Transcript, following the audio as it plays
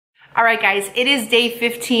All right, guys, it is day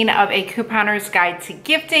 15 of a couponer's guide to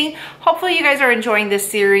gifting. Hopefully you guys are enjoying this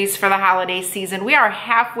series for the holiday season. We are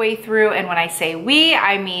halfway through, and when I say we,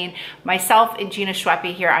 I mean myself and Gina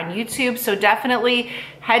Schweppe here on YouTube. So definitely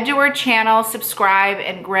head to her channel, subscribe,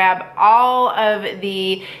 and grab all of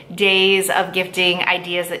the days of gifting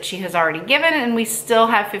ideas that she has already given, and we still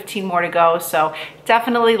have 15 more to go, so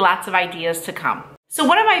definitely lots of ideas to come. So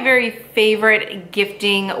one of my very favorite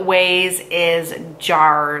gifting ways is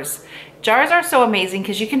jars. Jars are so amazing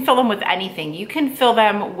because you can fill them with anything. You can fill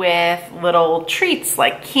them with little treats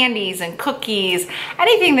like candies and cookies,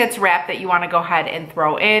 anything that's wrapped that you want to go ahead and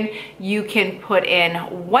throw in. You can put in,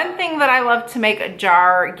 one thing that I love to make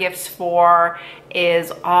jar gifts for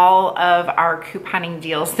is all of our couponing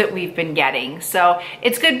deals that we've been getting. So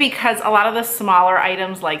it's good because a lot of the smaller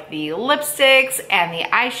items like the lipsticks and the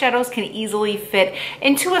eyeshadows can easily fit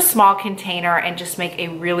into a small container and just make a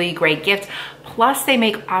really great gift. Plus they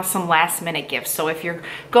make awesome last minute gifts. So if you're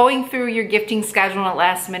going through your gifting schedule at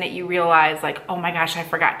last minute, you realize like, oh my gosh, I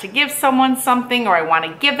forgot to give someone something, or I want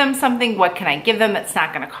to give them something. What can I give them that's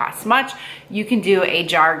not going to cost much? You can do a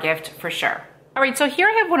jar gift for sure. All right, so here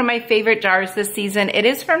I have one of my favorite jars this season. It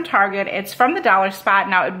is from Target. It's from the dollar spot.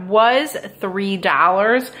 Now it was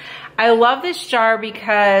 $3. I love this jar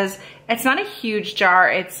because it's not a huge jar.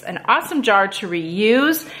 It's an awesome jar to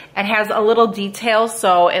reuse. It has a little detail,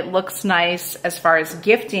 so it looks nice as far as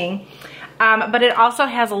gifting. But it also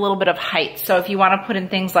has a little bit of height. So if you want to put in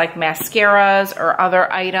things like mascaras or other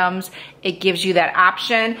items, it gives you that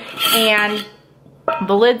option. And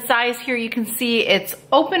the lid size here, you can see it's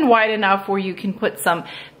open wide enough where you can put some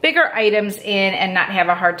bigger items in and not have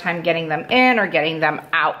a hard time getting them in or getting them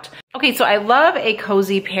out. Okay, so I love a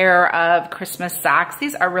cozy pair of Christmas socks.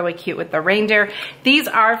 These are really cute with the reindeer. These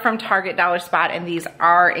are from Target Dollar Spot, and these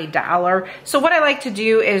are $1. So what I like to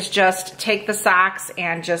do is just take the socks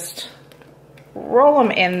and just roll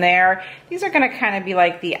them in there. These are gonna kind of be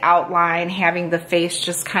like the outline, having the face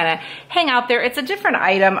just kind of hang out there. It's a different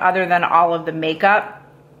item other than all of the makeup.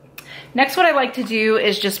 Next, what I like to do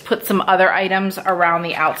is just put some other items around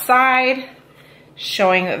the outside,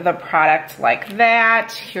 showing the product like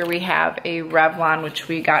that. Here we have a Revlon, which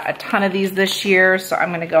we got a ton of these this year, so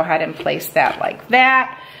I'm gonna go ahead and place that like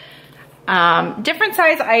that. Different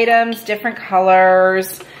size items, different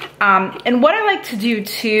colors. And what I like to do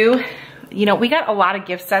too, you know, we got a lot of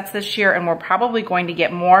gift sets this year, and we're probably going to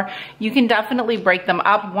get more. You can definitely break them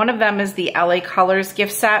up. One of them is the LA Colors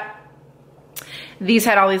gift set. These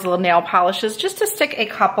had all these little nail polishes, just to stick a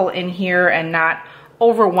couple in here and not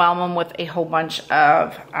overwhelm them with a whole bunch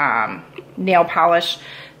of nail polish.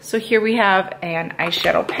 So here we have an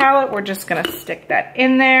eyeshadow palette. We're just gonna stick that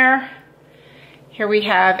in there. Here we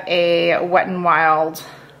have a Wet n Wild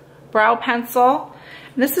brow pencil.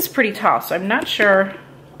 And this is pretty tall, so I'm not sure.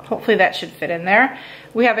 Hopefully that should fit in there.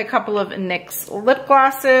 We have a couple of NYX lip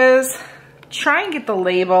glosses. Try and get the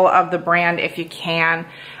label of the brand if you can.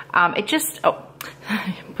 It just, oh,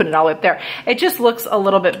 put it all up there. It just looks a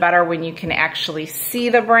little bit better when you can actually see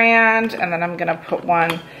the brand. And then I'm gonna put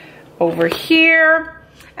one over here.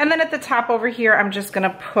 And then at the top over here, I'm just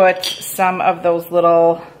gonna put some of those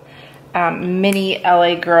little mini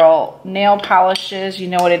LA Girl nail polishes. You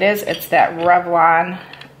know what it is? It's that Revlon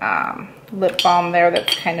lip balm there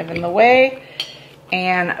that's kind of in the way.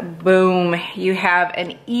 And boom, you have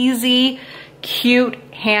an easy, cute,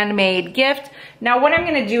 handmade gift. Now what I'm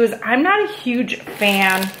gonna do is, I'm not a huge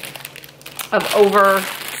fan of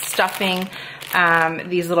overstuffing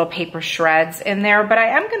these little paper shreds in there, but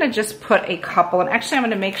I am gonna just put a couple, and actually I'm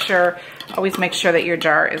gonna make sure, always make sure that your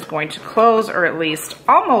jar is going to close, or at least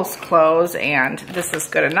almost close, and this is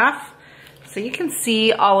good enough. So you can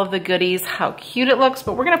see all of the goodies, how cute it looks,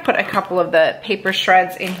 but we're gonna put a couple of the paper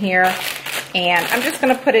shreds in here, and I'm just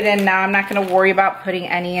gonna put it in now. I'm not gonna worry about putting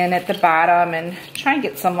any in at the bottom, and try and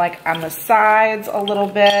get some like on the sides a little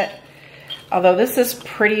bit. Although this is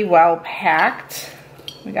pretty well packed.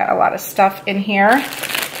 We got a lot of stuff in here.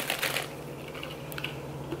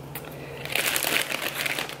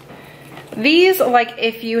 These, like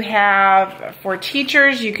if you have, for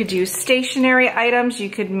teachers, you could do stationery items. You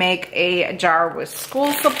could make a jar with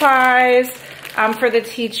school supplies for the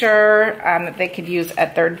teacher that they could use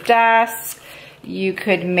at their desk. You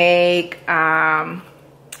could make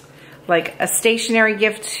like a stationery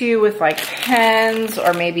gift too, with like pens,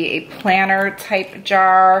 or maybe a planner type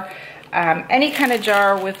jar. Any kind of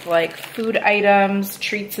jar with like food items,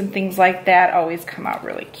 treats and things like that always come out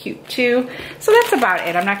really cute too. So that's about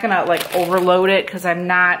it. I'm not gonna like overload it because I'm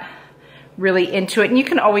not really into it. And you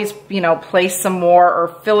can always, you know, place some more or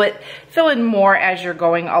fill in more as you're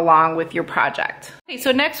going along with your project. Okay,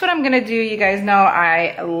 so next what I'm gonna do, you guys know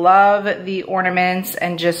I love the ornaments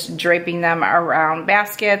and just draping them around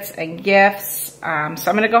baskets and gifts. So I'm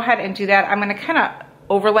gonna go ahead and do that. I'm gonna kind of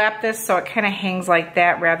overlap this so it kind of hangs like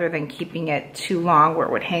that rather than keeping it too long where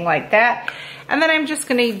it would hang like that. And then I'm just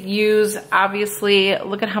gonna use, obviously,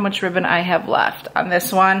 look at how much ribbon I have left on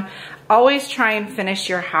this one. Always try and finish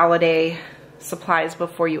your holiday supplies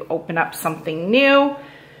before you open up something new,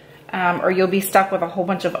 or you'll be stuck with a whole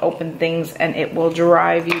bunch of open things and it will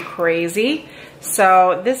drive you crazy.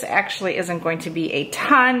 So this actually isn't going to be a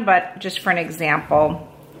ton, but just for an example,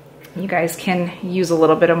 you guys can use a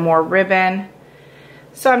little bit of more ribbon.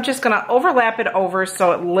 So I'm just gonna overlap it over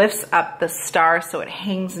so it lifts up the star so it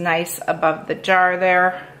hangs nice above the jar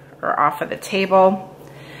there or off of the table.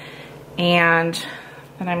 And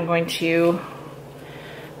then I'm going to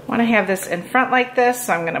wanna have this in front like this,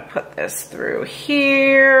 so I'm gonna put this through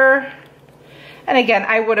here. And again,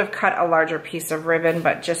 I would have cut a larger piece of ribbon,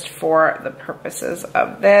 but just for the purposes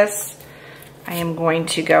of this, I am going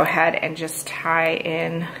to go ahead and just tie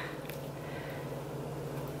in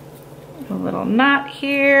a little knot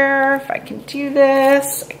here. If I can do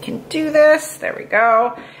this, I can do this. There we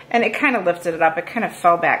go. And it kind of lifted it up. It kind of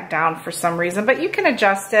fell back down for some reason, but you can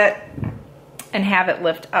adjust it and have it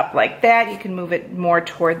lift up like that. You can move it more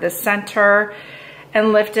toward the center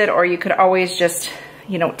and lift it, or you could always just,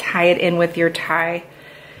 you know, tie it in with your tie.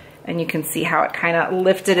 And you can see how it kind of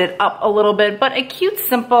lifted it up a little bit, but a cute,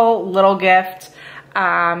 simple little gift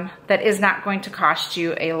that is not going to cost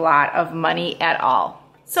you a lot of money at all.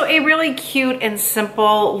 So a really cute and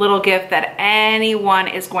simple little gift that anyone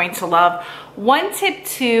is going to love. One tip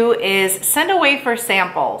too is send away for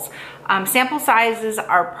samples. Sample sizes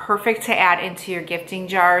are perfect to add into your gifting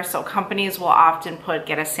jar. So companies will often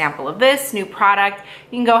get a sample of this new product.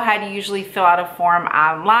 You can go ahead and usually fill out a form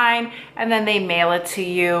online and then they mail it to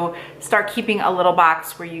you. Start keeping a little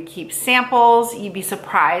box where you keep samples. You'd be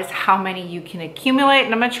surprised how many you can accumulate.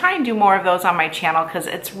 And I'm gonna try and do more of those on my channel because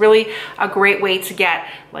it's really a great way to get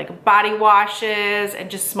like body washes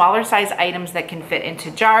and just smaller size items that can fit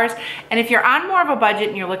into jars. And if you're on more of a budget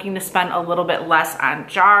and you're looking to spend a little bit less on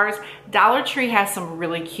jars, Dollar Tree has some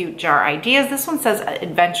really cute jar ideas. This one says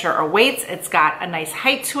Adventure Awaits. It's got a nice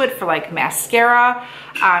height to it for like mascara.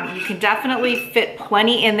 You can definitely fit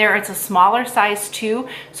plenty in there. It's a smaller size too.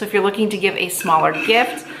 So if you're looking to give a smaller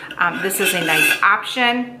gift, this is a nice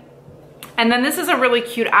option. And then this is a really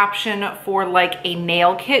cute option for like a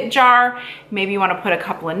nail kit jar. Maybe you want to put a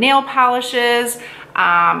couple of nail polishes.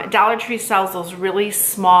 Dollar Tree sells those really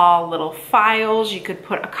small little files. You could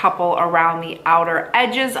put a couple around the outer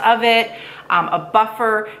edges of it, a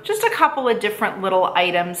buffer, just a couple of different little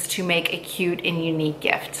items to make a cute and unique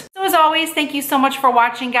gift. So as always, thank you so much for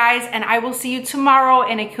watching, guys, and I will see you tomorrow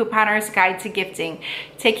in a Couponer's Guide to Gifting.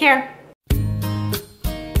 Take care.